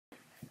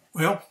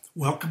Well,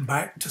 welcome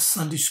back to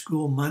Sunday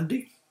School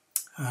Monday.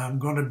 I'm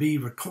going to be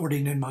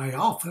recording in my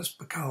office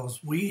because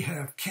we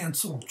have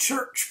canceled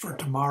church for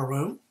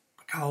tomorrow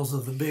because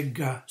of the big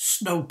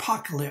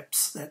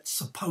snowpocalypse that's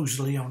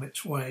supposedly on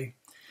its way.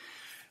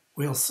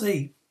 We'll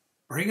see.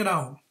 Bring it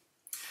on.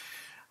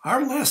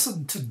 Our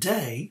lesson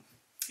today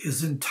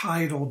is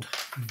entitled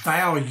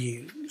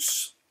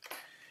Values,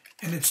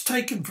 and it's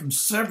taken from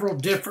several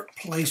different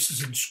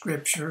places in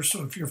Scripture.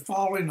 So if you're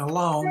following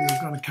along, you're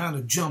going to kind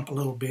of jump a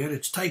little bit.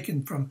 It's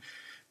taken from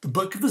the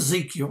book of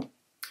Ezekiel,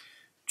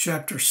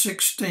 chapter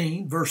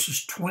 16,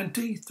 verses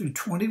 20 through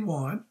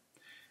 21,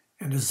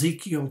 and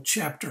Ezekiel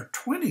chapter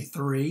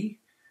 23,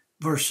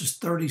 verses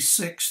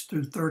 36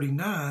 through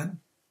 39,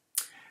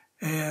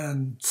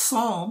 and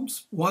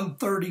Psalms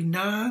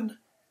 139,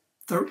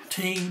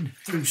 13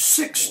 through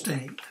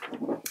 16.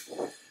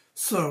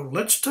 So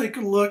let's take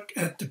a look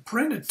at the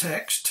printed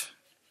text,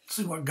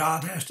 see what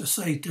God has to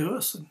say to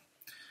us, and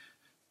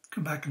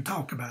come back and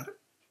talk about it.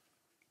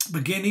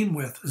 Beginning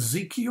with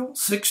Ezekiel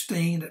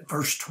 16 at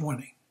verse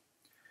 20.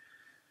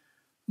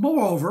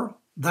 Moreover,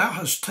 thou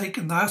hast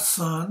taken thy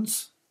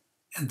sons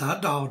and thy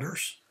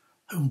daughters,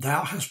 whom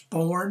thou hast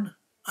borne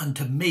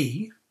unto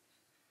me,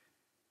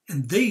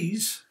 and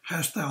these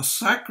hast thou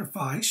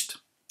sacrificed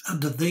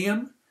unto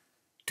them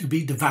to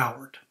be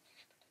devoured.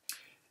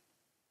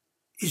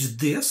 Is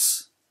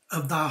this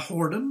of thy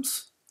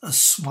whoredoms a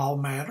small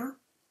matter?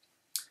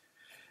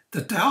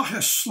 That thou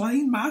hast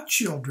slain my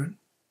children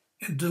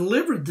and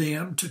delivered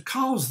them to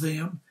cause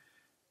them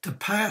to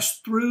pass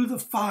through the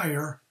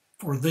fire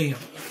for them.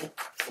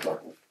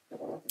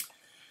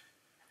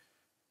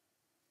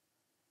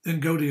 Then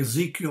go to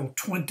Ezekiel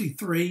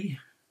 23,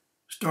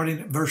 starting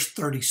at verse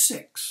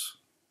 36.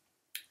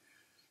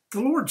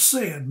 The Lord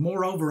said,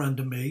 moreover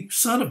unto me,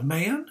 Son of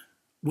man,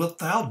 wilt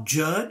thou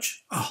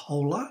judge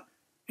Aholah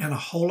and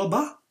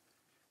Aholibah?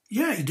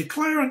 Yea,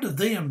 declare unto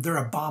them their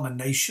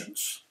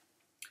abominations,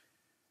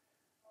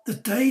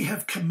 that they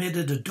have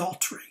committed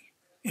adultery,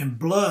 and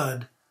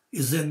blood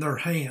is in their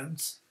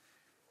hands,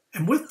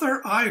 and with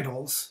their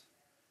idols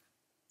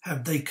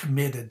have they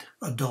committed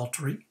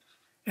adultery,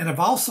 and have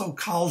also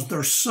caused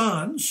their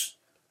sons,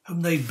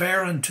 whom they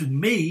bear unto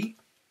me,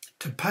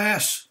 to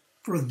pass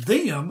for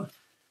them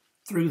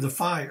through the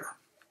fire,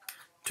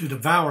 to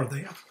devour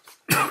them.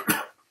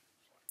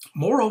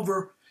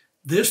 Moreover,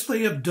 this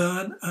they have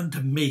done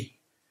unto me.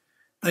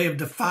 They have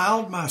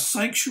defiled my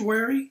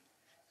sanctuary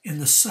in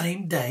the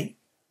same day,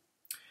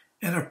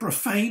 and have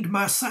profaned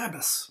my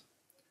Sabbaths.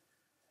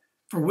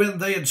 For when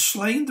they had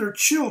slain their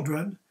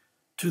children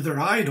to their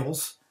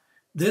idols,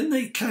 then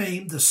they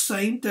came the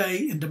same day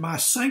into my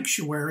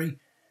sanctuary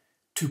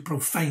to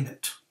profane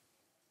it.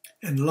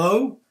 And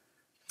lo,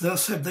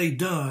 thus have they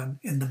done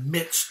in the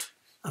midst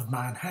of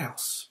mine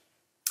house.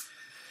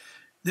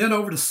 Then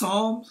over to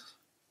Psalms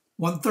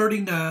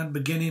 139,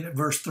 beginning at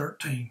verse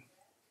 13.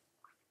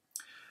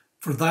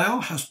 For thou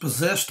hast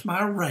possessed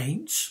my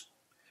reins,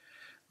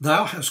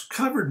 thou hast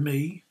covered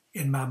me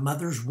in my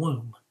mother's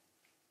womb.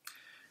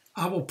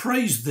 I will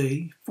praise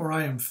thee, for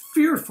I am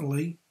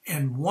fearfully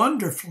and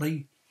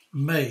wonderfully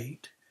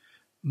made.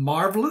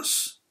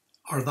 Marvelous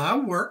are thy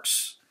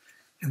works,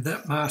 and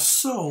that my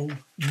soul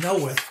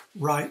knoweth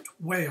right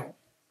well.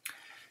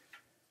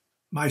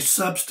 My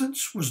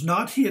substance was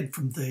not hid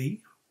from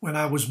thee when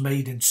I was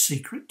made in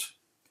secret,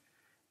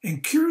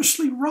 and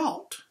curiously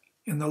wrought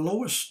in the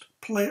lowest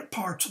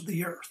parts of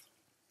the earth.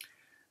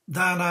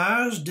 Thine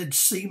eyes did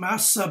see my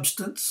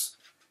substance,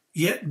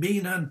 yet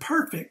being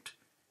unperfect,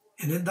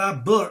 and in thy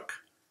book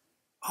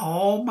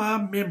all my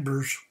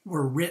members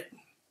were written,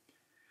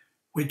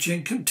 which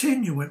in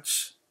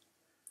continuance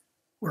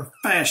were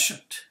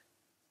fashioned,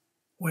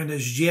 when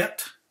as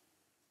yet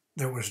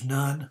there was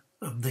none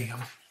of them.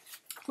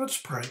 Let's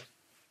pray.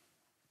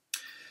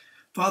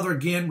 Father,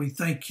 again, we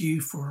thank you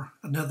for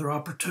another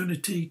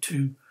opportunity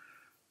to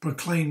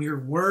proclaim your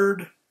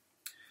word.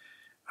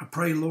 I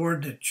pray,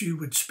 Lord, that you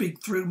would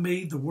speak through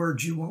me the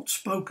words you want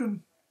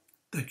spoken,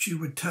 that you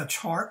would touch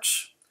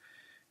hearts,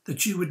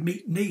 that you would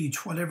meet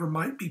needs, whatever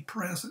might be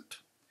present,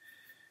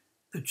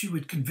 that you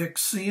would convict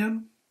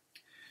sin,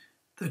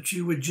 that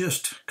you would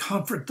just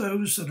comfort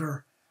those that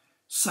are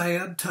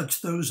sad,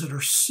 touch those that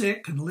are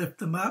sick and lift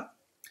them up.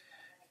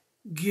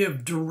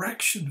 Give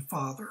direction,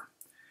 Father.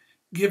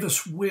 Give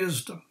us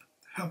wisdom.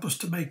 Help us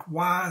to make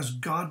wise,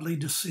 godly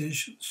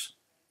decisions.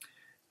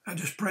 I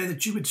just pray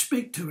that you would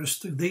speak to us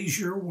through these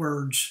your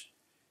words,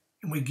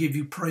 and we give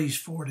you praise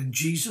for it in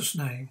Jesus'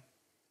 name,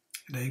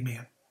 and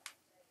amen.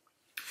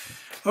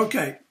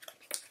 Okay,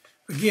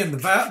 again,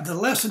 the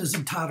lesson is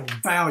entitled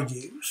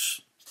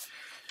Values.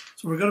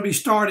 So we're going to be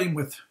starting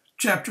with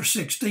chapter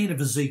 16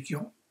 of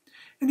Ezekiel,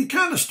 and he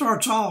kind of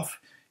starts off,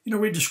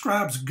 where he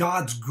describes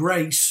God's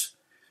grace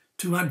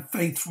to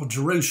unfaithful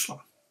Jerusalem.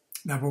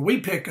 Now, where we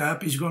pick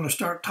up, he's going to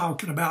start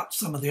talking about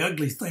some of the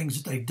ugly things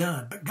that they've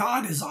done. But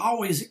God is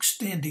always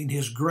extending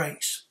his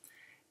grace.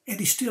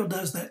 And he still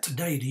does that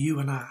today to you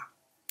and I.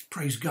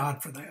 Praise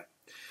God for that.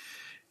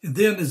 And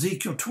then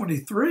Ezekiel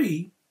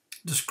 23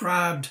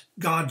 described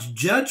God's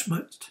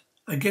judgment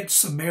against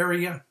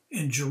Samaria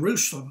and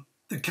Jerusalem,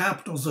 the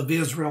capitals of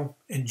Israel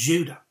and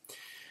Judah.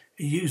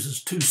 He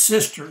uses two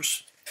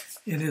sisters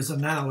in his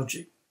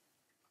analogy.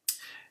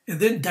 And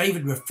then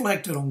David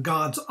reflected on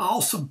God's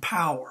awesome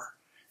power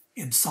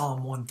in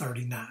Psalm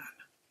 139.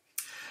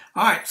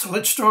 All right, so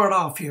let's start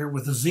off here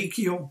with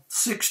Ezekiel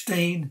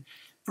 16,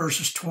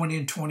 verses 20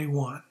 and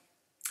 21.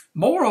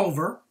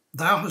 Moreover,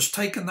 thou hast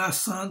taken thy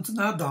sons and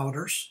thy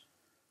daughters,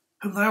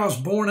 whom thou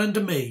hast borne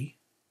unto me,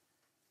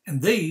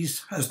 and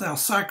these hast thou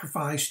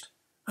sacrificed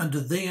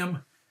unto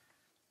them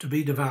to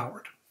be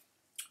devoured.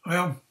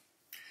 Well,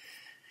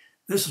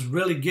 this is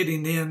really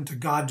getting into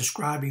God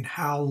describing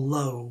how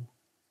low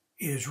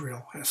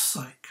Israel has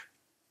sunk.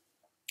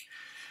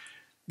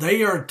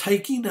 They are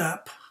taking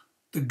up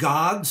the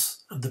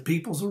gods of the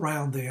peoples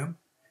around them,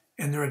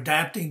 and they're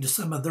adapting to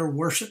some of their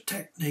worship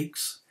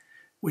techniques,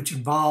 which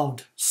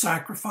involved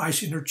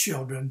sacrificing their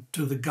children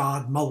to the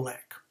god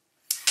Molech.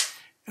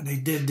 And they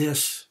did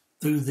this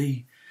through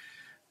the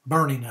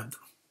burning of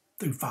them,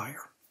 through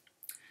fire.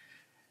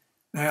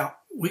 Now,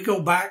 we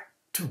go back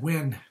to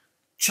when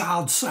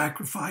child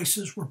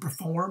sacrifices were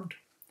performed,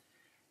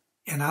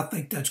 and I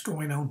think that's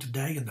going on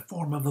today in the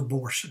form of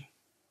abortion.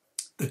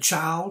 The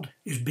child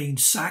is being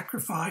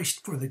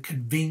sacrificed for the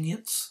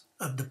convenience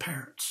of the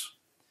parents.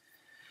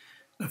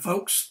 Now,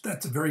 folks,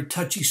 that's a very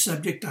touchy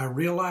subject. I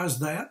realize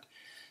that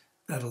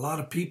a lot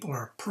of people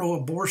are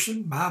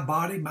pro-abortion, my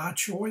body, my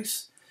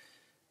choice.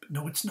 But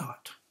no, it's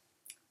not.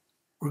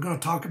 We're going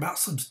to talk about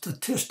some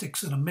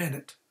statistics in a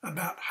minute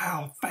about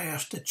how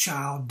fast a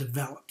child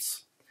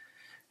develops,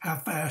 how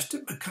fast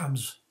it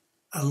becomes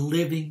a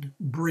living,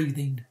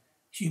 breathing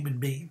human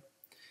being.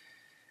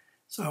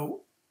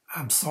 So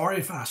I'm sorry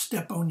if I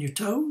step on your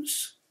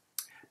toes,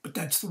 but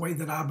that's the way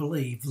that I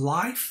believe.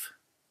 Life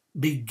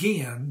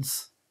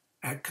begins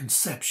at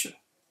conception.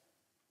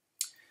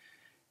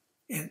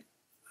 And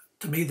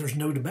to me, there's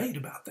no debate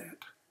about that.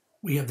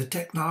 We have the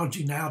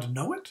technology now to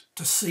know it,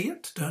 to see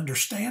it, to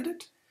understand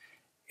it.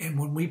 And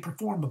when we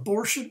perform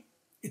abortion,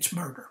 it's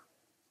murder,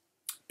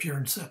 pure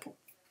and simple.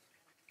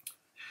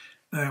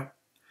 Now,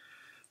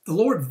 the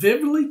Lord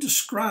vividly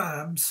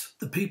describes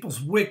the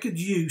people's wicked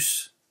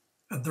use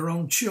of their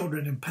own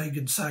children in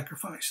pagan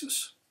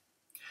sacrifices.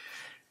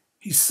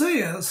 He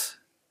says,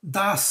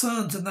 thy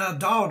sons and thy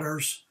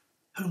daughters,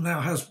 whom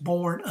thou hast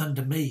borne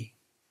unto me.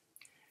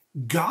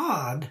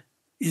 God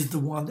is the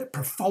one that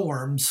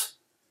performs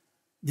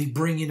the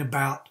bringing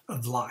about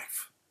of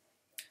life.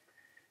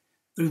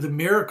 Through the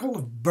miracle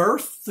of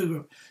birth,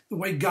 through the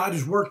way God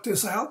has worked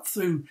this out,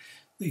 through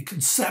the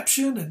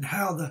conception and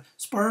how the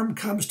sperm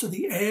comes to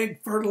the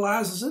egg,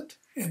 fertilizes it,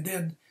 and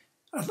then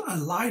a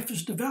life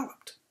is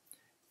developed.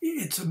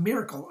 It's a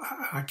miracle.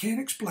 I can't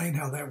explain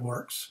how that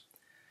works.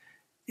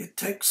 It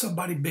takes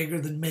somebody bigger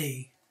than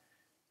me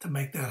to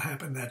make that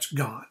happen. That's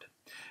God.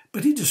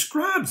 But he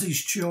describes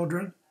these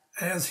children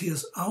as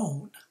his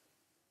own.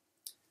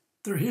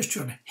 They're his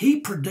children. He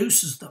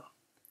produces them.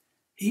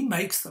 He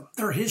makes them.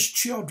 They're his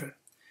children.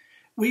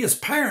 We as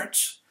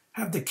parents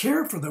have the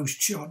care for those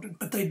children,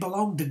 but they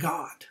belong to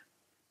God.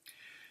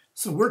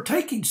 So we're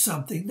taking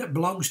something that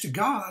belongs to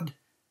God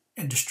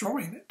and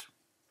destroying it.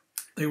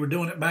 They were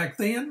doing it back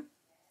then.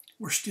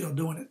 We're still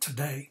doing it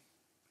today.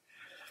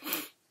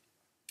 It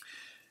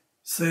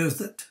says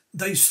that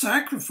they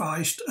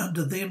sacrificed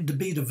unto them to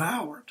be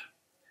devoured.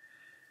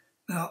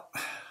 Now,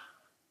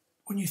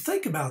 when you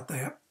think about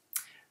that,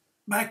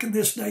 back in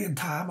this day and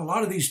time, a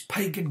lot of these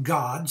pagan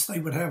gods, they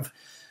would have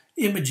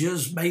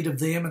images made of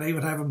them, and they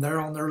would have them there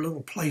on their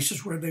little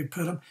places where they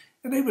put them,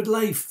 and they would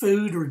lay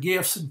food or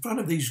gifts in front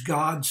of these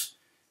gods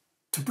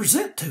to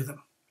present to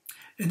them.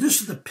 And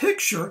this is the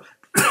picture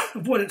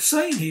of what it's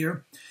saying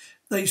here.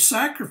 They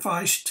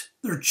sacrificed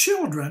their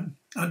children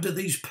unto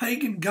these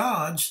pagan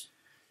gods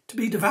to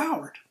be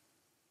devoured.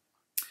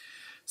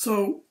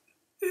 So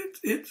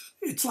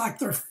it's like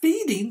they're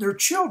feeding their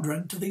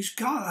children to these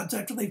gods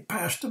after they've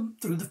passed them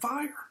through the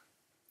fire.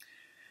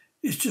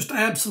 It's just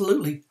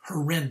absolutely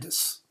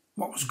horrendous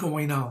what was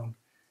going on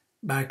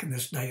back in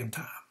this day and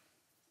time.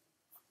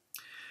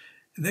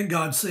 And then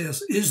God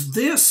says, is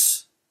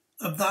this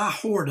of thy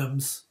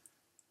whoredoms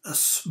a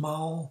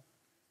small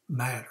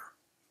matter?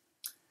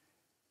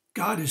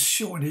 God is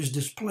showing his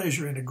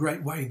displeasure in a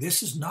great way.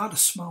 This is not a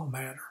small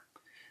matter.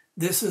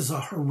 This is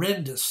a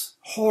horrendous,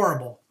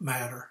 horrible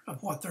matter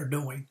of what they're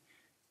doing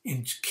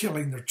in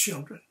killing their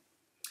children.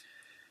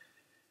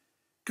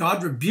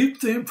 God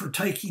rebuked them for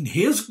taking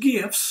his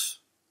gifts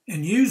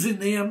and using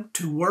them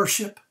to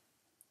worship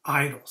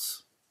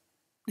idols.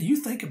 Do you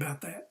think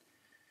about that?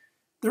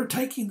 They're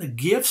taking the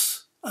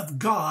gifts of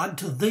God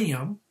to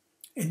them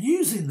and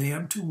using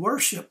them to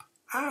worship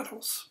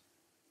idols.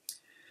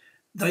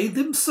 They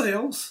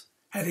themselves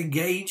had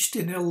engaged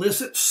in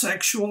illicit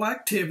sexual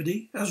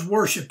activity as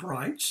worship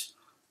rites.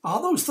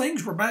 All those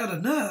things were bad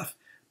enough,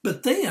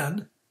 but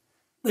then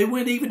they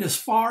went even as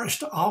far as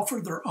to offer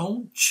their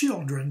own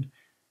children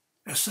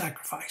as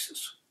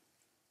sacrifices.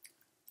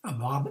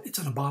 It's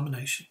an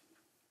abomination.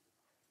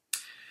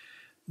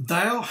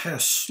 Thou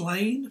hast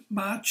slain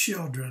my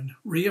children,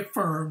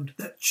 reaffirmed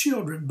that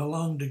children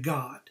belong to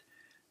God.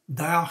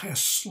 Thou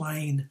hast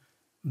slain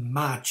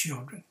my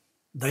children.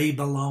 They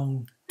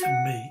belong to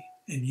me,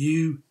 and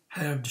you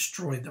have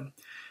destroyed them.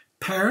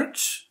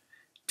 Parents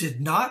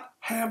did not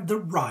have the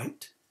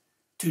right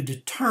to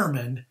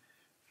determine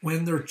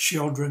when their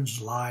children's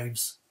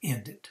lives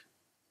ended.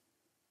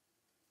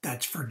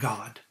 That's for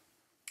God,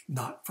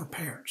 not for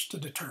parents to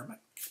determine.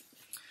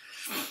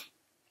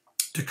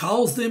 To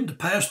cause them to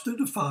pass through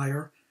the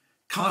fire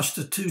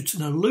constitutes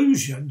an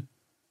allusion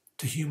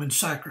to human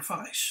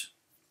sacrifice.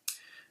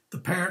 The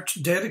parents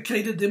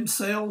dedicated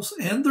themselves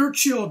and their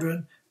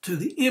children to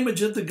the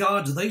image of the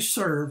gods they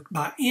served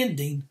by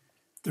ending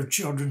their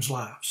children's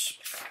lives.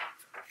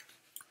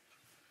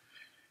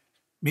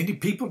 Many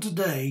people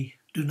today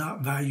do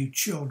not value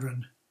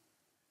children.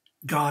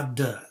 God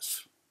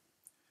does.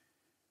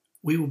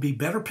 We will be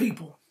better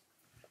people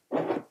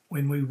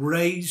when we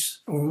raise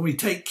or when we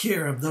take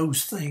care of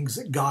those things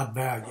that God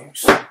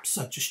values,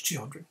 such as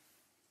children.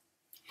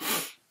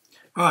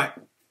 All right,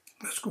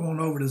 let's go on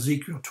over to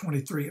Ezekiel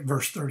 23 at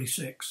verse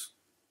 36.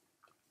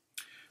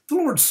 The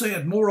Lord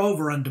said,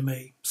 moreover unto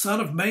me, Son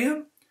of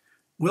man,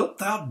 wilt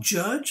thou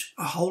judge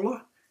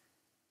Aholah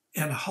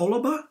and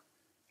Aholibah?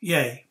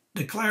 Yea,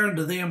 declare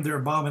unto them their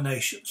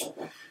abominations.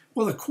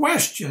 Well, the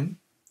question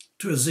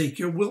to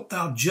Ezekiel, wilt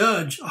thou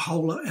judge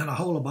Aholah and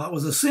Aholibah,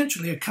 was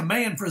essentially a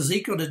command for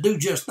Ezekiel to do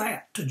just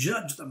that, to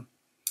judge them.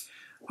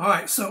 All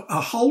right, so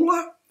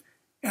Aholah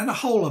and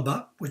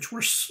Aholibah, which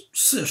were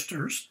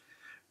sisters,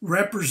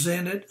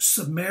 represented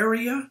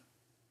Samaria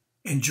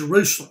and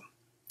Jerusalem,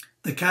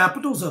 the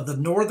capitals of the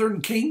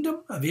northern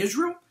kingdom of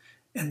Israel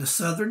and the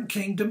southern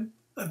kingdom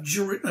of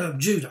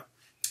Judah.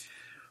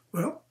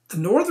 Well, the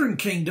northern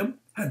kingdom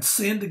had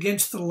sinned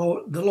against the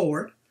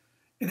Lord,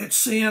 and its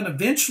sin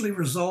eventually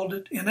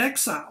resulted in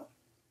exile.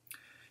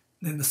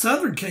 Then the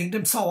southern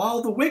kingdom saw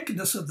all the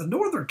wickedness of the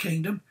northern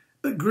kingdom,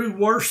 but grew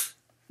worse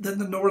than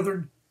the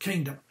northern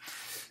kingdom.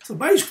 So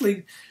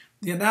basically,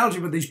 the analogy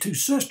with these two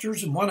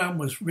sisters, and one of them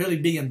was really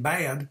being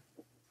bad,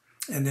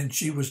 and then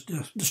she was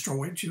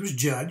destroyed, she was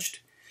judged.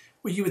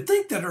 Well, you would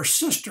think that her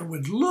sister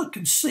would look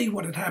and see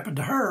what had happened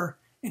to her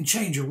and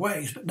change her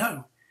ways, but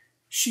no,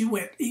 she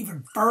went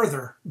even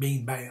further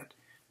being bad.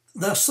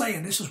 Thus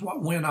saying, this is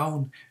what went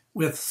on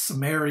with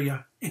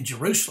Samaria and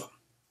Jerusalem.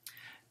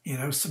 You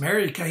know,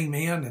 Samaria came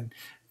in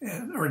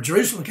or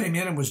Jerusalem came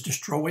in and was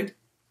destroyed,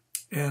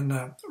 and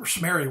or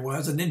Samaria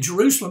was, and then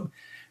Jerusalem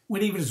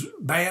went even as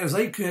bad as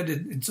they could,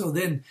 and so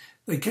then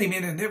they came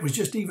in and it was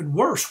just even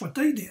worse what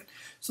they did.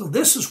 So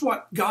this is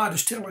what God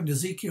is telling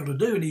Ezekiel to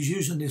do, and he's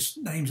using these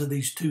names of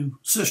these two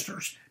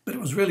sisters, but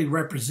it was really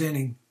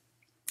representing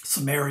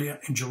Samaria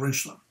and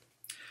Jerusalem.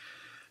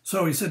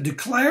 So he said,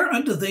 declare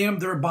unto them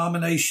their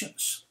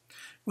abominations.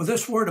 Well,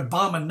 this word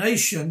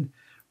abomination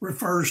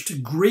refers to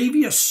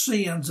grievous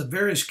sins of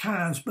various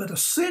kinds, but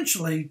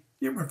essentially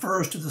it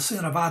refers to the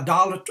sin of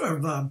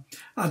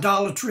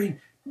idolatry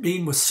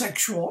being with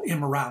sexual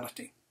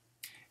immorality.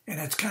 And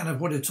that's kind of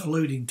what it's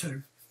alluding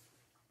to.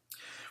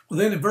 Well,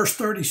 then in verse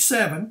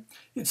 37,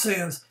 it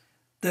says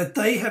that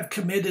they have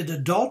committed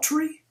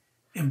adultery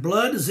and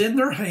blood is in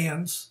their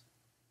hands,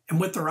 and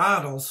with their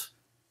idols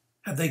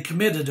have they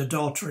committed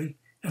adultery,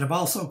 and have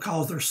also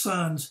caused their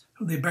sons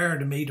whom they bare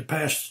unto me to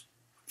pass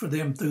for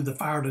them through the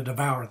fire to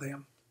devour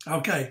them.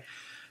 Okay,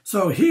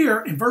 so here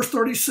in verse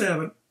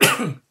 37,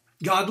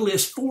 God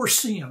lists 4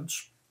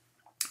 sins.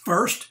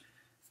 First,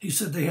 he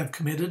said they have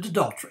committed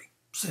adultery,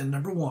 sin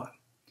number 1.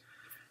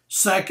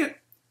 Second,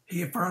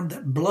 he affirmed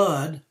that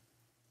blood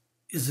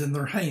is in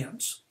their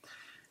hands.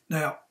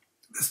 Now,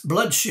 this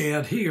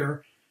bloodshed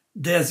here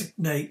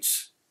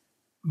designates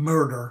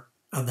murder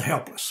of the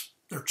helpless,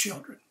 their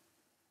children.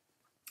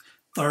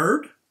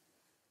 Third,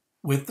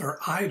 with their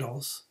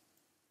idols,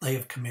 they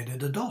have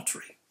committed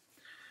adultery.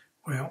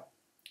 Well,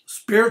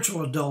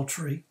 spiritual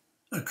adultery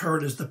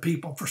occurred as the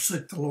people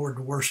forsook the Lord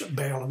to worship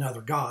Baal and other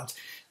gods.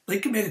 They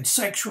committed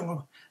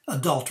sexual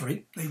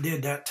adultery. They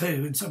did that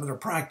too in some of their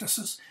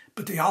practices,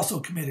 but they also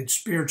committed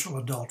spiritual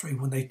adultery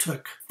when they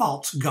took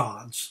false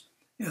gods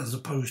as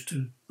opposed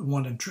to the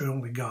one and true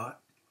only God.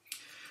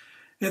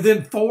 And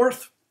then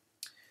fourth,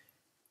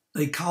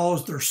 they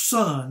caused their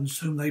sons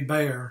whom they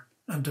bare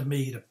unto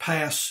me to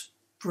pass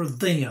for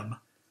them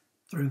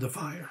through the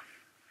fire.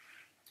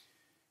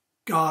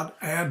 God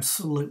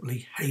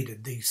absolutely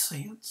hated these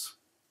sins.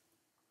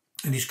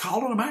 And he's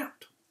calling them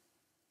out.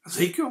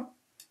 Ezekiel,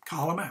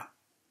 call them out.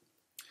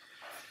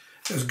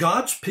 As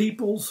God's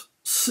peoples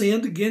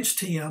sinned against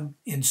him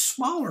in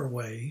smaller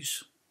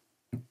ways,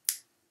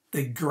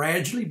 they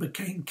gradually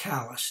became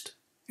calloused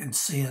and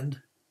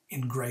sinned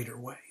in greater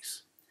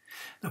ways.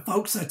 Now,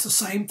 folks, that's the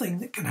same thing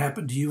that can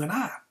happen to you and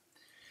I.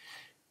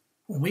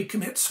 When we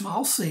commit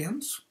small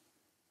sins,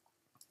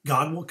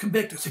 God will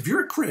convict us. If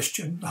you're a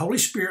Christian, the Holy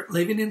Spirit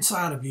living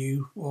inside of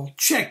you will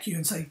check you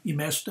and say, you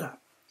messed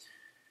up.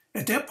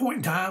 At that point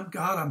in time,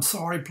 God, I'm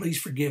sorry, please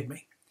forgive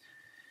me.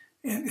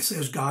 And it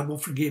says God will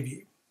forgive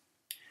you.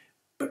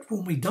 But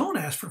when we don't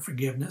ask for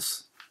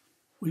forgiveness,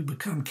 we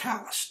become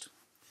calloused.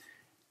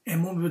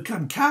 And when we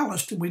become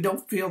calloused and we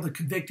don't feel the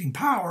convicting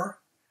power,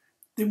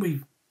 then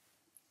we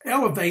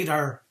elevate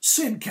our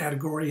sin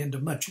category into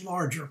much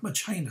larger,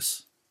 much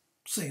heinous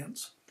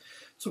sins.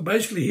 So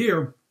basically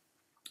here,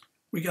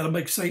 we got to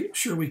make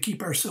sure we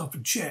keep ourselves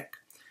in check.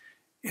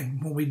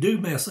 And when we do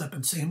mess up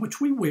in sin, which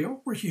we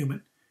will, we're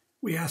human,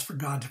 we ask for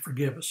God to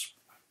forgive us.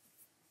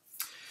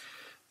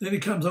 Then he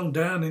comes on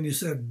down and he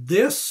said,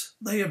 "This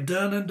they have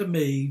done unto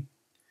me,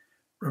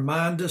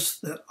 remind us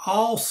that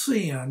all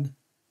sin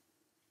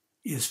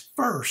is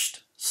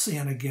first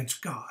sin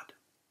against God."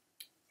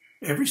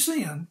 Every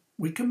sin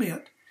we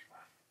commit,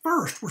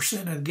 first we're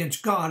sinning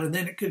against God, and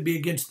then it could be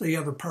against the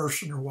other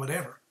person or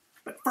whatever.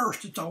 But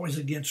first it's always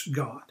against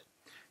God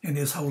and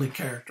his holy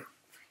character.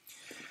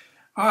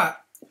 All right.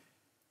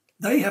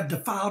 They have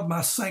defiled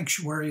my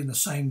sanctuary in the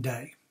same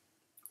day.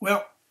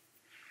 Well,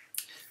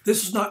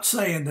 this is not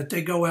saying that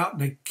they go out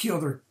and they kill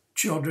their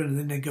children and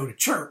then they go to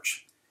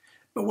church.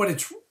 But what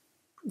it's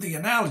the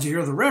analogy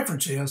or the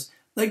reference is,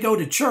 they go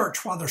to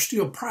church while they're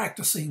still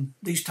practicing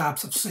these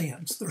types of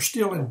sins. They're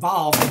still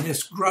involved in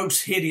this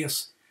gross,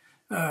 hideous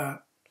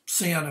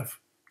sin of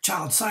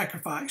child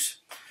sacrifice.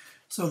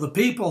 So the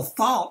people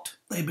thought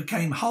they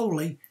became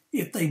holy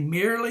if they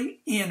merely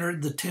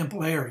entered the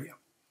temple area.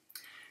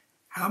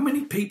 How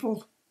many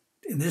people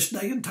in this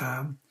day and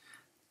time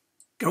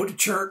go to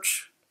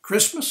church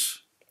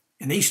Christmas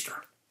and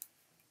Easter?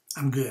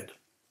 I'm good.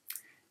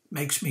 It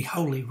makes me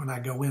holy when I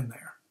go in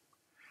there.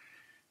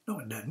 No,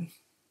 it doesn't.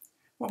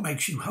 What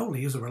makes you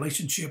holy is a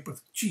relationship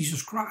with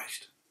Jesus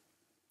Christ.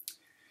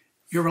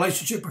 Your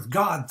relationship with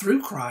God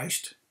through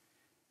Christ,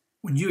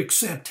 when you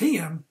accept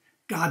him,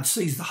 God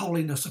sees the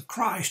holiness of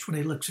Christ when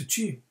he looks at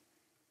you.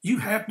 You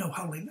have no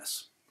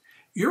holiness.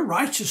 Your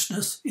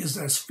righteousness is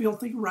as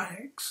filthy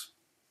rags.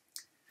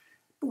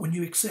 But when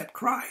you accept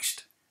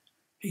Christ,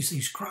 he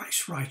sees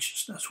Christ's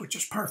righteousness, which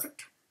is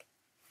perfect.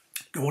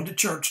 Going to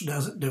church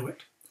doesn't do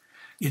it.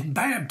 Getting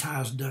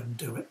baptized doesn't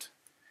do it.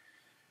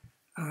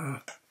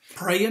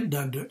 Praying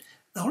doesn't do it.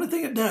 The only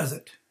thing that does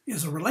it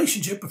is a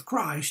relationship with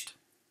Christ,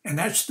 and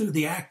that's through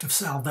the act of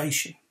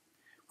salvation,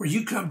 where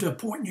you come to a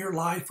point in your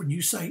life when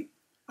you say,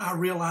 I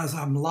realize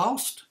I'm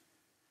lost,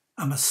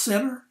 I'm a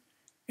sinner,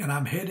 and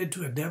I'm headed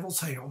to a devil's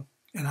hell,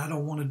 and I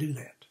don't want to do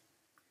that.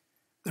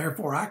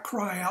 Therefore, I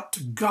cry out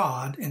to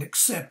God and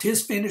accept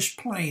his finished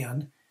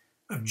plan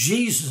of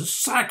Jesus'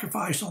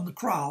 sacrifice on the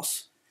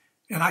cross,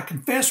 and I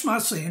confess my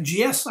sins.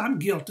 Yes, I'm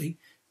guilty,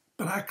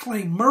 but I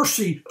claim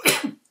mercy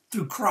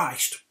through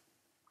Christ,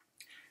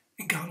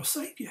 and God will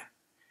save you.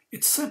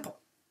 It's simple.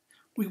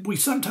 We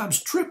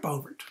sometimes trip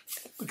over it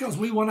because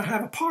we want to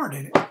have a part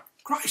in it.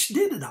 Christ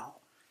did it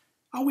all.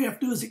 All we have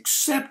to do is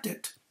accept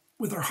it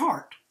with our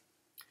heart.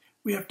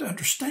 We have to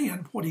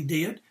understand what he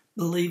did,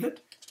 believe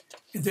it,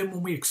 and then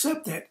when we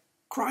accept that,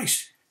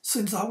 Christ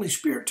sends the Holy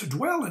Spirit to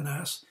dwell in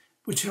us,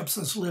 which helps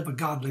us live a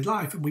godly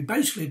life, and we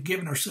basically have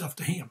given ourselves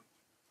to him.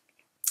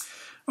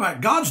 All right,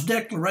 God's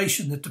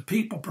declaration that the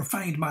people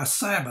profaned my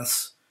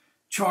Sabbaths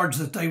charged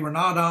that they were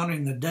not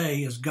honoring the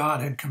day as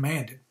God had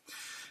commanded.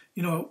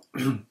 You know,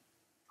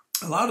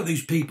 a lot of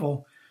these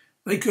people,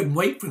 they couldn't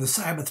wait for the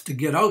Sabbath to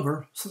get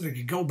over so they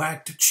could go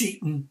back to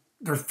cheating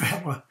their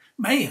fellow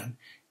man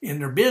in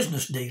their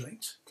business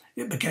dealings.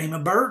 It became a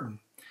burden.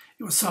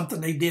 It was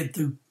something they did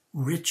through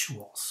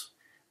rituals.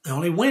 They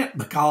only went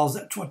because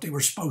that's what they were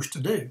supposed to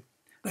do.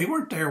 They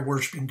weren't there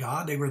worshiping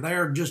God. They were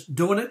there just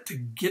doing it to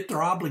get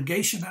their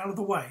obligation out of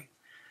the way.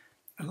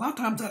 And a lot of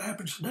times that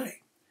happens today.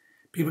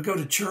 People go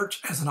to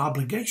church as an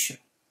obligation.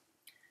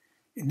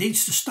 It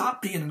needs to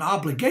stop being an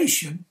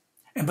obligation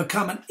and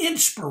become an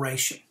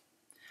inspiration.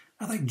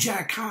 I think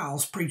Jack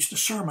Hyles preached a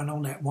sermon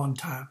on that one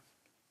time,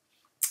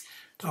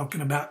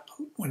 talking about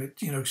when it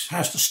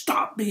has to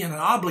stop being an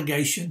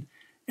obligation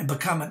and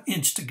become an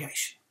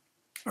instigation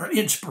or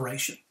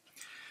inspiration.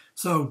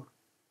 So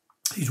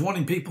he's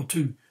wanting people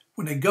to,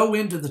 when they go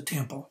into the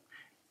temple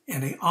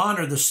and they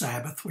honor the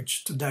Sabbath,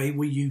 which today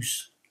we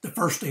use the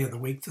first day of the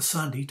week, the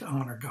Sunday, to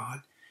honor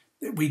God,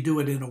 that we do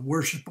it in a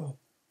worshipful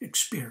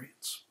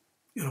experience.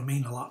 It'll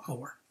mean a lot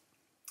more.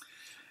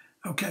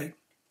 Okay.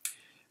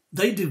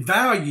 They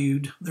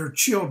devalued their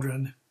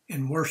children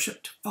and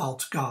worshipped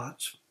false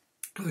gods,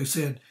 because they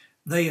said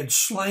they had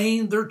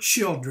slain their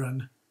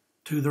children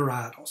to their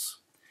idols.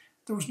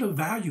 There was no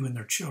value in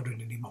their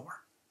children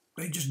anymore.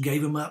 They just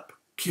gave them up,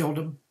 killed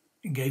them,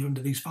 and gave them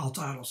to these false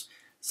idols.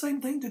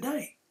 Same thing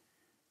today.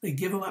 They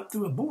give them up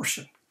through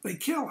abortion. They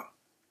kill them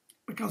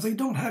because they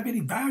don't have any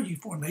value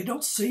for them. They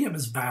don't see them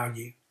as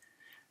value.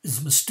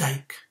 It's a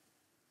mistake.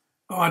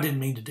 Oh, I didn't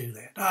mean to do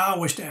that. I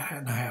wish that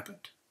hadn't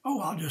happened. Oh,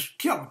 I'll just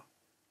kill them.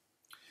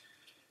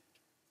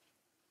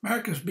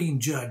 America's being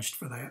judged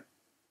for that.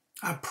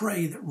 I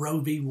pray that Roe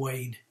v.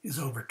 Wade is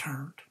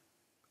overturned.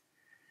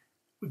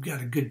 We've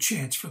got a good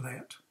chance for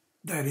that.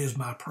 That is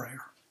my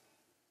prayer.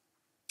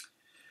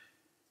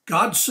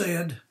 God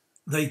said,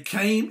 they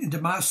came into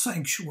my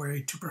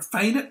sanctuary to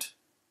profane it.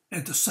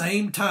 At the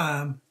same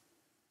time,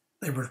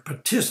 they were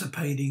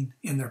participating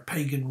in their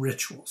pagan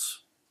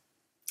rituals.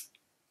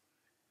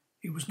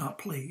 He was not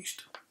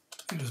pleased.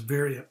 He was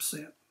very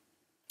upset.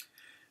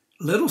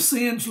 Little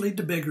sins lead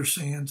to bigger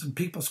sins, and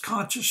people's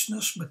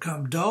consciousness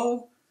become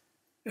dull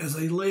as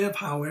they live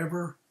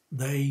however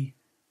they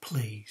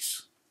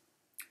please.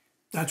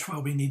 That's why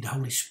we need the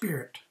Holy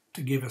Spirit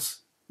to give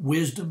us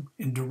wisdom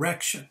and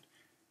direction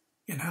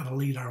in how to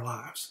lead our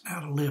lives,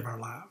 how to live our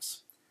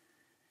lives.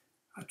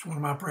 That's one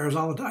of my prayers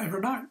all the time,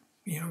 every night.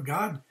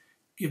 God,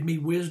 give me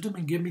wisdom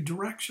and give me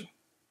direction.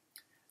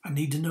 I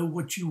need to know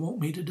what you want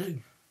me to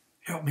do.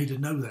 Help me to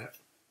know that.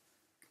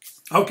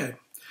 Okay,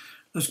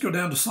 let's go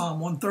down to Psalm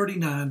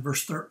 139,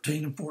 verse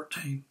 13 and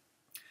 14.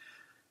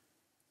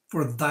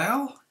 For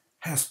thou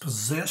hast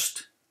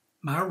possessed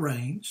my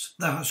reins.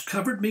 Thou hast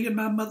covered me in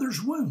my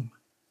mother's womb.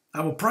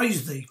 I will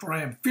praise thee, for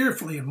I am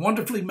fearfully and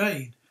wonderfully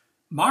made.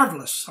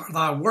 Marvelous are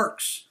thy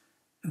works,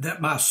 and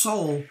that my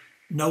soul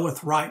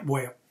knoweth right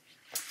well.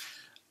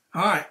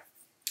 All right.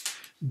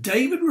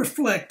 David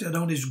reflected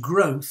on his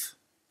growth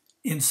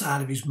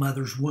inside of his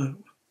mother's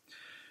womb,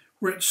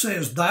 where it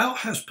says, thou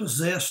hast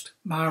possessed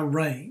my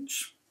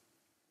reins.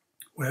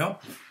 Well,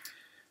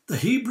 the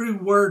Hebrew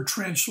word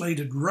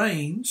translated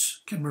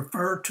reins can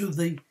refer to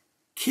the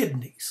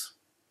kidneys.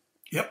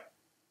 Yep,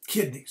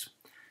 kidneys.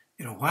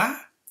 You know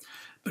why?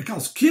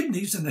 Because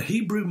kidneys in the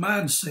Hebrew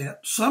mindset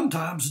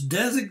sometimes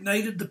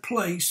designated the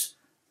place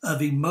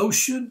of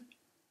emotion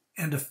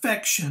and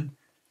affection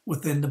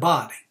within the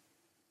body.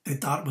 They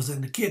thought it was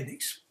in the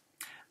kidneys.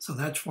 So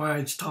that's why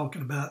it's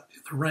talking about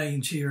the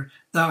reins here.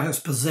 Thou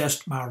hast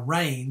possessed my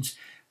reins.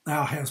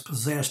 Thou hast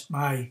possessed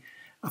my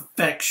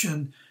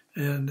affection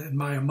and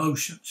my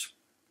emotions.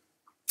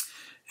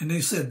 And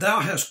he said, thou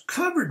hast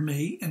covered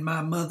me in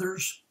my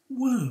mother's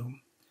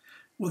womb.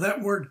 Well,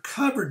 that word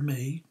covered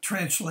me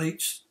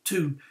translates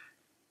to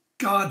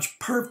God's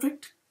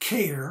perfect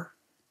care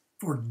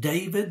for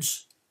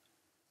David's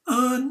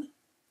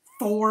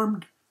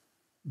unformed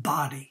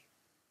body.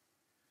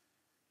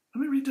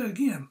 Let me read that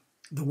again.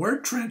 The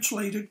word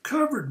translated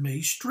covered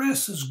me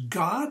stresses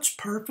God's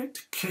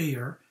perfect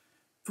care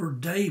for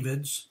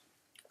David's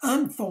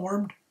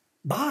unformed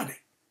body.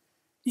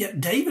 Yet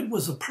David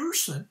was a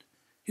person.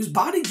 His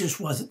body just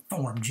wasn't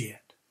formed yet.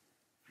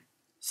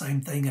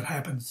 Same thing that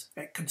happens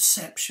at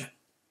conception.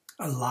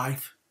 A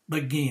life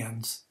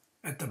begins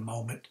at the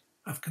moment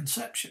of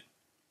conception.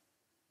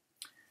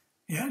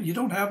 Yeah, you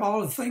don't have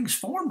all the things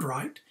formed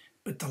right,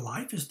 but the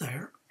life is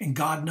there, and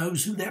God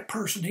knows who that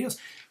person is.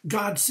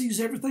 God sees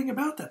everything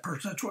about that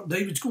person. That's what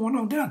David's going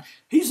on down.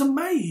 He's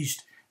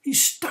amazed.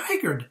 He's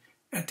staggered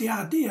at the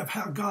idea of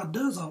how God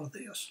does all of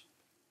this.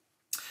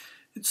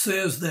 It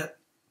says that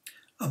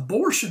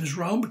abortion is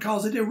wrong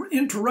because it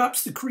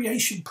interrupts the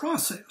creation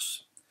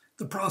process,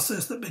 the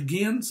process that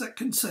begins at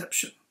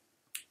conception.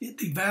 It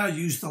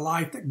devalues the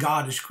life that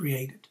God has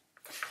created.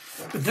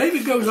 But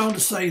David goes on to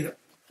say that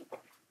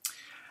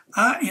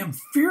I am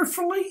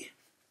fearfully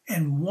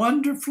and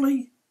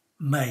wonderfully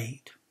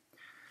made.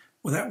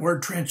 Well, that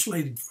word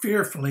translated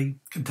fearfully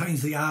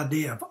contains the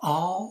idea of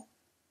awe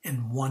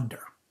and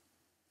wonder.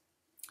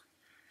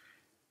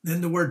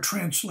 Then the word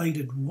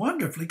translated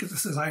wonderfully, because it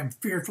says I am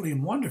fearfully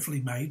and wonderfully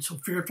made, so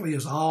fearfully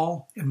is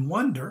awe and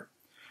wonder.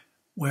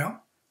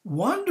 Well,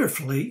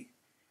 wonderfully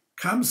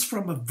comes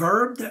from a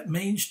verb that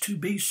means to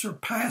be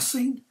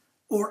surpassing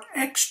or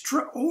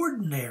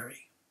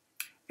extraordinary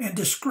and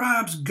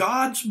describes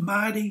God's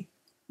mighty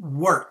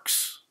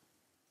works.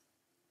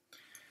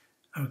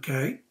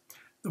 Okay,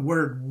 the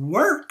word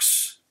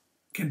works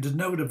can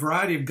denote a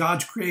variety of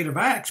God's creative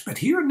acts, but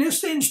here in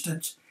this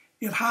instance,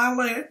 it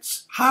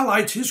highlights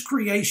his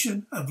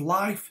creation of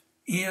life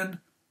in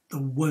the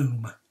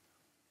womb.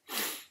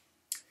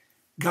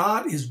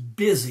 God is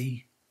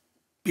busy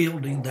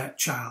building that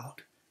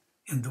child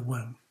in the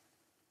womb.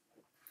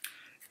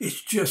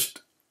 It's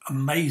just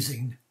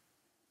amazing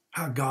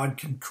how God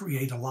can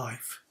create a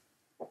life.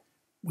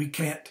 We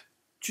can't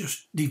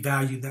just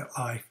devalue that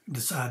life and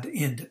decide to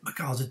end it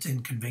because it's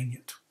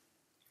inconvenient.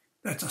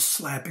 That's a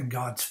slap in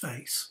God's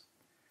face.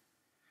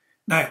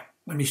 Now,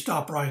 let me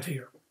stop right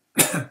here.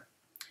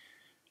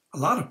 A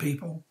lot of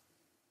people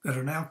that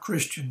are now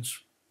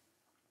Christians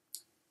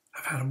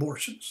have had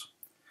abortions.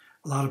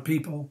 A lot of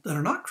people that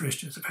are not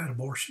Christians have had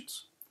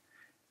abortions.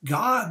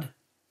 God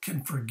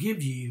can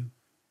forgive you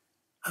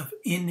of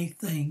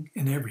anything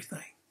and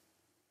everything.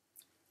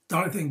 The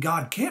only thing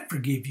God can't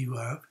forgive you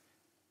of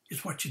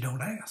is what you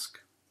don't ask.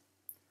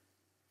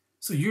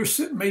 So you're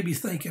sitting maybe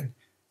thinking,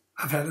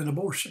 I've had an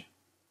abortion.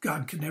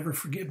 God can never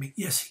forgive me.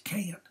 Yes, he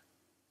can.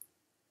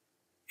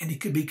 And he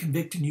could be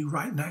convicting you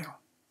right now.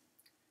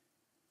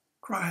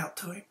 Cry out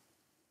to him.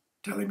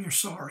 Tell him you're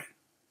sorry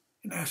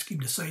and ask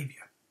him to save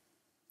you.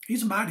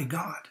 He's a mighty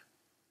God.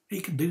 He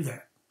can do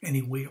that, and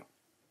he will.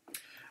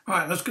 All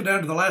right, let's go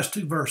down to the last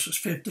two verses,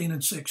 15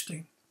 and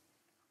 16.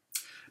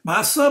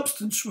 My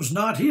substance was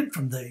not hid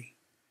from thee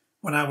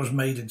when I was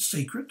made in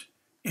secret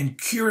and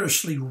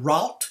curiously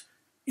wrought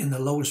in the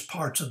lowest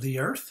parts of the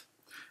earth.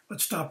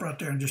 Let's stop right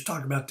there and just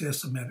talk about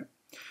this a minute.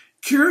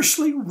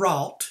 Curiously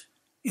wrought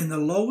in the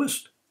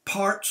lowest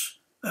parts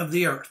of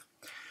the earth.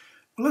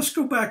 Well, let's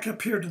go back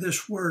up here to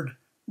this word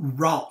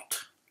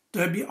wrought,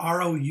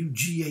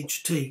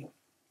 W-R-O-U-G-H-T.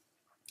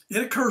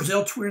 It occurs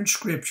elsewhere in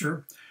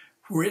Scripture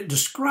where it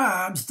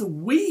describes the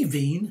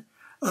weaving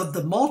of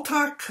the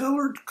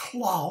multicolored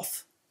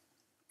cloth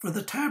for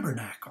the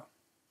tabernacle.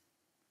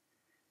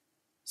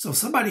 So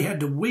somebody had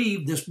to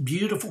weave this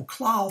beautiful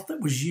cloth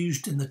that was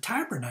used in the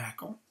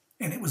tabernacle,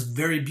 and it was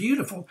very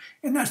beautiful.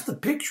 And that's the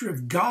picture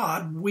of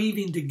God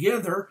weaving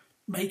together,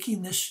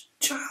 making this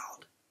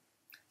child.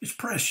 It's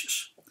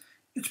precious.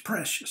 It's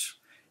precious.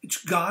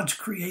 It's God's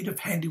creative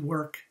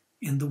handiwork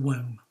in the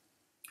womb.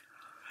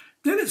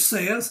 Then it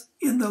says,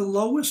 in the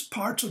lowest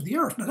parts of the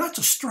earth. Now that's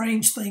a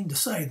strange thing to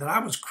say, that I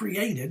was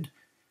created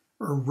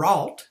or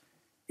wrought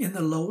in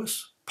the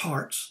lowest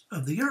parts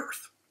of the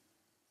earth.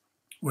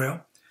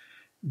 Well,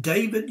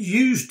 David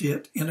used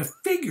it in a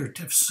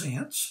figurative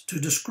sense to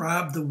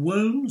describe the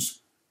womb's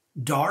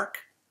dark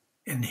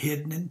and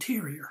hidden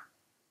interior.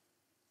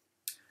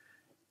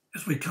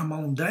 As we come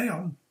on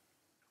down,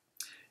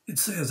 it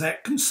says,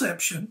 at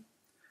conception,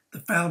 the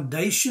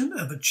foundation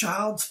of a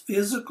child's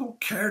physical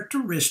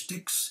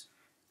characteristics,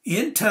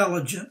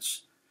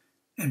 intelligence,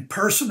 and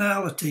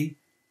personality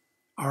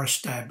are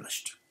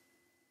established.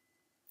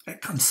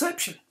 At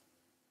conception,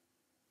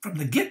 from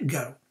the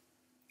get-go.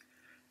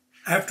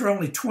 After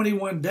only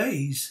 21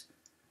 days,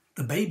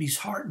 the baby's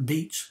heart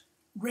beats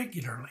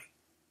regularly.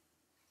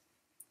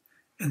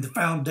 And the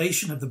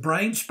foundation of the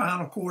brain,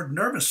 spinal cord,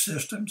 nervous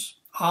systems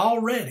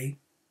already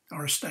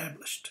are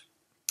established.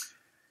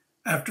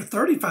 After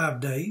 35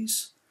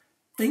 days,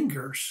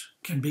 fingers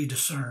can be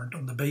discerned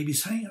on the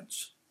baby's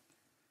hands.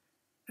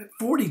 At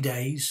 40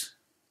 days,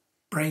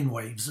 brain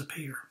waves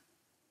appear.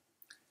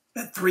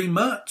 At 3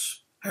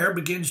 months, hair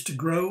begins to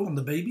grow on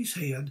the baby's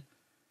head.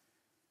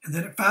 And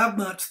then at 5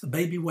 months, the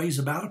baby weighs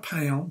about a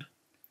pound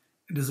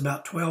and is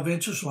about 12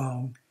 inches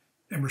long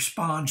and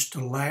responds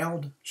to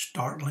loud,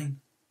 startling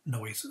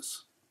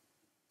noises.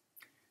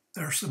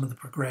 There are some of the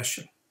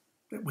progression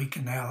that we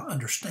can now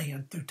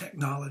understand through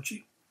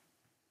technology.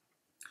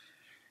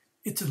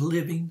 It's a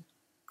living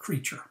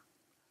creature,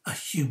 a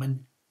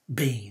human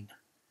being,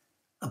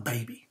 a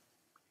baby.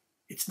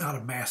 It's not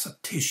a mass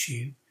of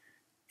tissue,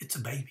 it's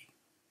a baby.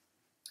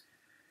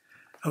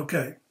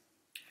 Okay.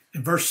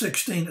 In verse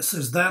 16, it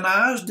says, thine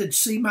eyes did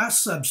see my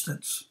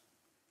substance,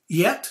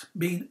 yet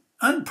being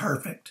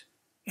unperfect,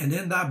 and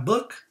in thy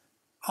book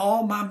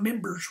all my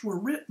members were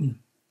written,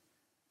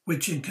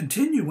 which in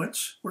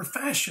continuance were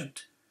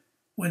fashioned,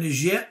 when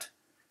as yet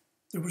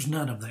there was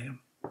none of them.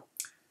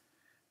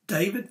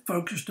 David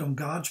focused on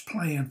God's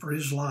plan for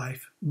his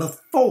life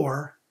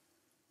before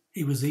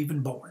he was even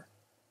born.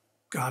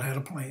 God had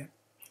a plan.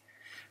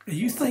 Now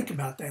you think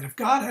about that. If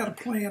God had a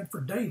plan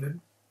for David,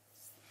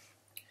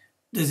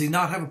 does he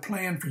not have a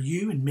plan for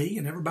you and me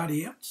and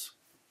everybody else?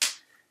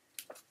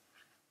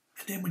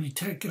 And then when you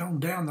take it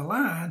on down the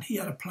line, he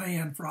had a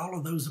plan for all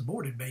of those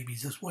aborted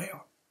babies as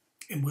well.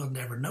 And we'll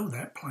never know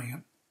that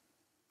plan.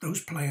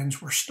 Those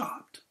plans were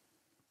stopped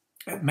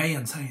at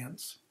man's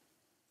hands.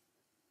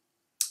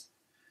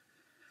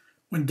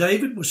 When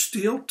David was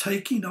still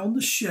taking on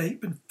the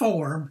shape and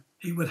form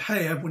he would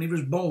have when he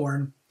was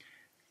born,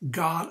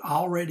 God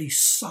already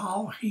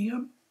saw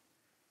him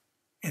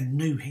and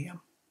knew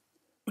him,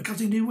 because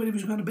he knew what he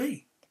was going to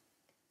be.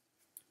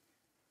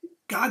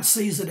 God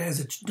sees it as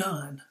it's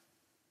done,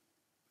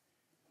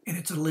 and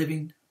it's a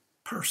living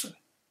person.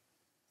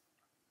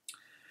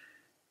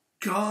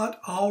 God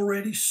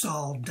already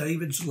saw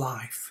David's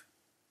life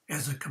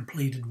as a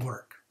completed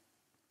work.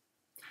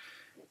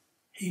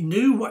 He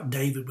knew what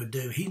David would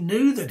do. He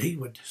knew that he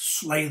would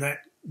slay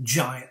that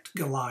giant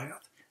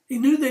Goliath. He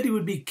knew that he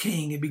would be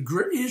king. He'd be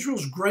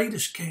Israel's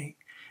greatest king.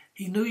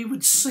 He knew he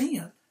would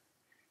sin.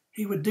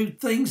 He would do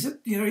things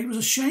that, he was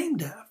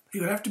ashamed of. He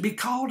would have to be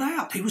called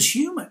out. He was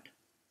human.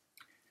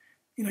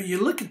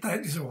 You look at that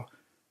and you say, well,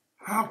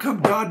 how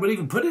come God would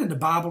even put it in the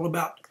Bible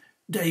about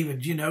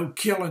David,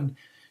 killing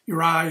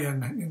Uriah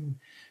and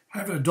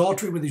having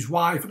adultery with his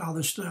wife and all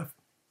this stuff?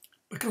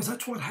 Because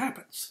that's what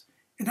happens.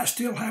 And that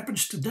still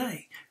happens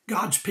today.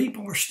 God's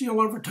people are still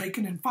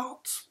overtaken in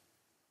faults.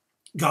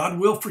 God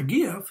will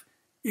forgive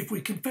if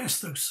we confess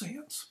those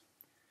sins.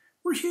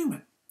 We're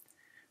human.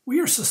 We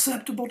are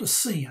susceptible to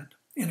sin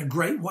in a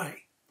great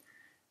way.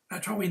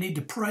 That's why we need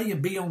to pray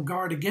and be on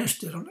guard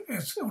against it on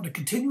a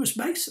continuous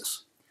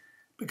basis.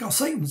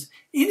 Because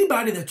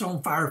anybody that's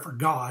on fire for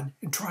God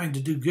and trying to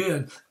do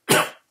good,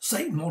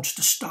 Satan wants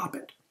to stop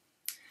it.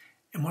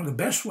 And one of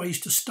the best ways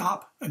to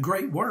stop a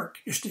great work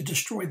is to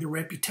destroy the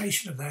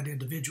reputation of that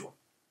individual.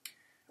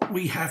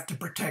 We have to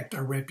protect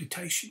our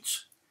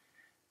reputations.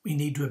 We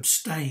need to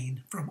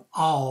abstain from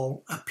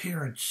all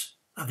appearance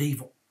of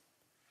evil.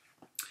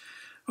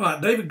 All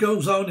right, David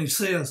goes on and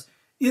says,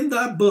 in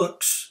thy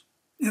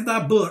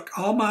book,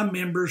 all my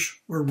members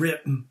were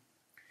written.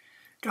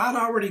 God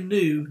already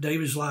knew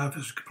David's life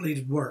as a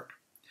completed work.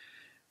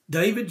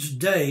 David's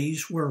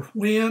days were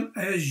when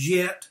as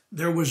yet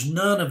there was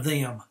none of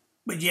them,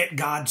 but yet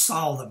God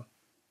saw them.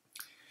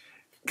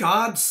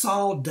 God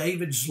saw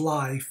David's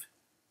life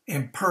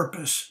and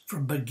purpose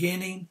from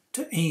beginning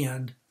to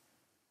end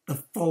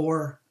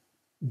before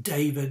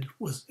David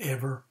was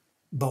ever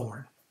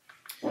born.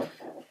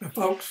 Now,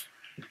 folks,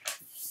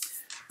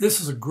 This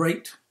is a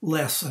great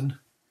lesson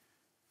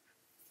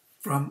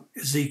from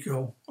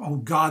Ezekiel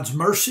on God's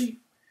mercy,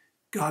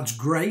 God's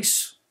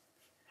grace,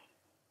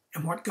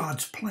 and what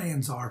God's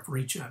plans are for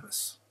each of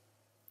us.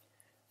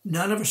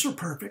 None of us are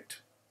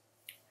perfect.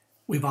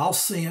 We've all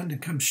sinned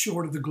and come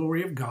short of the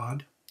glory of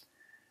God,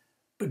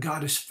 but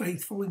God is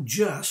faithful and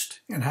just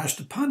and has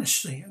to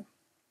punish sin.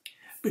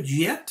 But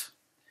yet,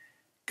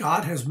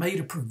 God has made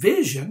a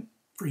provision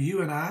for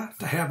you and I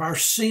to have our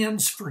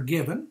sins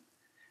forgiven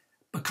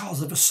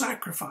because of a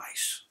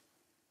sacrifice,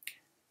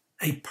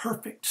 a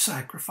perfect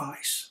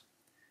sacrifice.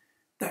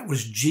 That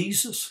was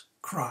Jesus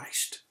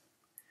Christ.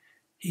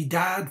 He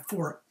died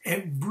for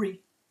everybody.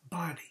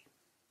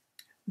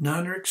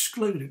 None are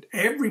excluded.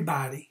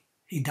 Everybody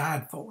he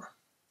died for.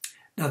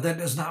 Now that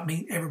does not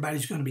mean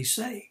everybody's going to be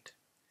saved.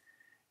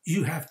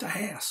 You have to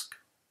ask.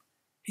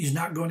 He's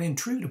not going to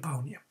intrude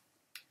upon you.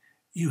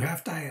 You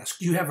have to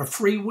ask. You have a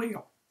free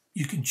will.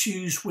 You can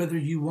choose whether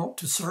you want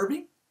to serve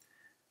him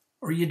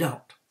or you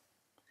don't.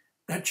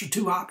 That's your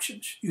two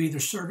options. You either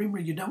serve him or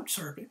you don't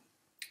serve him.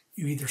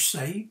 You're either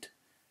saved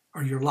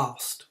or you're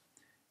lost.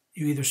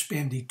 You either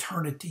spend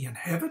eternity in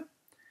heaven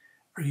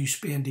or you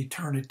spend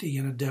eternity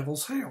in a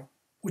devil's hell,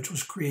 which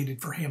was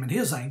created for him and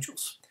his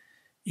angels.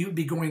 You would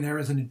be going there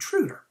as an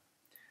intruder.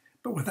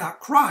 But without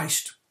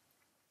Christ,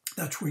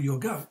 that's where you'll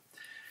go.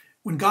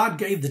 When God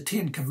gave the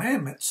 10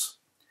 Commandments,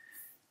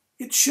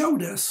 it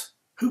showed us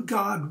who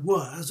God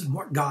was and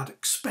what God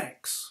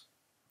expects.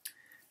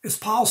 As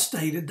Paul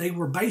stated, they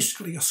were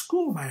basically a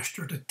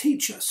schoolmaster to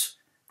teach us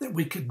that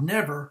we could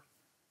never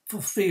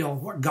fulfill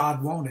what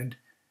God wanted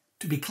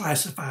to be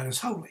classified as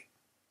holy.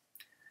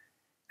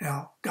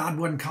 Now, God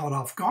wasn't caught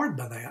off guard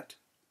by that.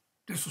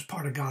 This was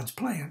part of God's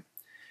plan.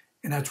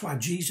 And that's why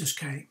Jesus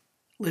came,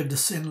 lived a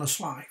sinless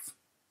life.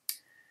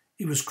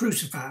 He was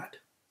crucified.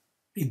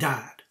 He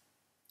died.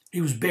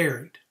 He was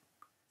buried.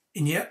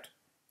 And yet,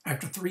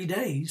 after 3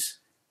 days,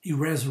 he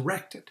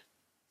resurrected.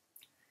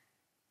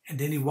 And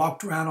then he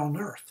walked around on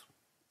earth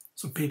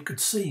so people could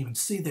see him and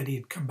see that he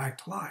had come back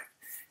to life.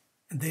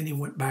 And then he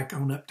went back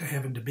on up to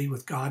heaven to be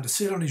with God, to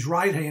sit on his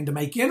right hand to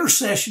make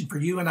intercession for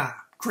you and I,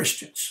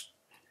 Christians.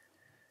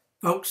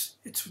 Folks,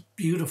 it's a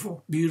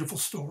beautiful, beautiful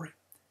story,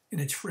 and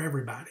it's for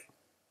everybody.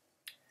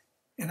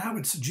 And I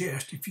would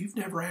suggest, if you've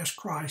never asked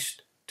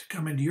Christ to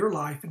come into your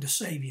life and to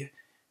save you,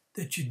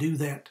 that you do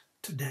that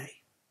today.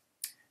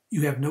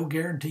 You have no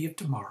guarantee of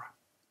tomorrow.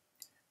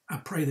 I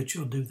pray that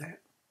you'll do that.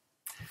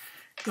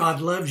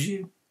 God loves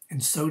you,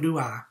 and so do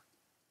I.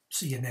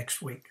 See you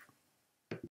next week.